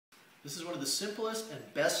This is one of the simplest and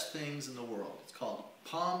best things in the world. It's called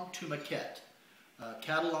Amb Tomàquet.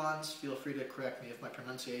 Catalans, feel free to correct me if my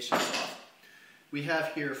pronunciation is off. We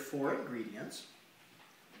have here 4 ingredients.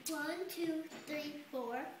 1, 2, 3,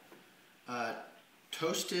 4.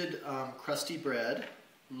 Toasted crusty bread,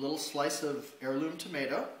 a little slice of heirloom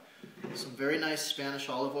tomato, some very nice Spanish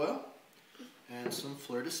olive oil, and some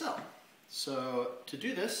fleur de sel. So to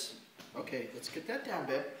do this, okay, let's get that down,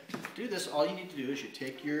 babe. To do this, all you need to do is you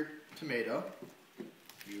take your tomato,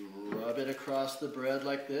 you rub it across the bread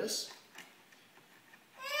like this,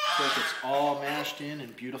 so it's all mashed in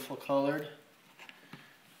and beautiful colored.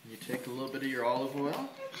 You take a little bit of your olive oil,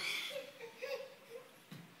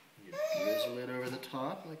 you drizzle it over the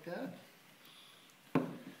top like that,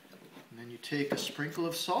 and then you take a sprinkle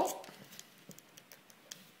of salt,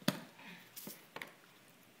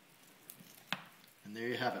 and there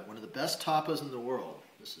you have it, one of the best tapas in the world.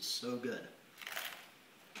 This is so good.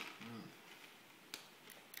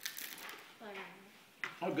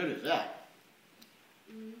 How good is that?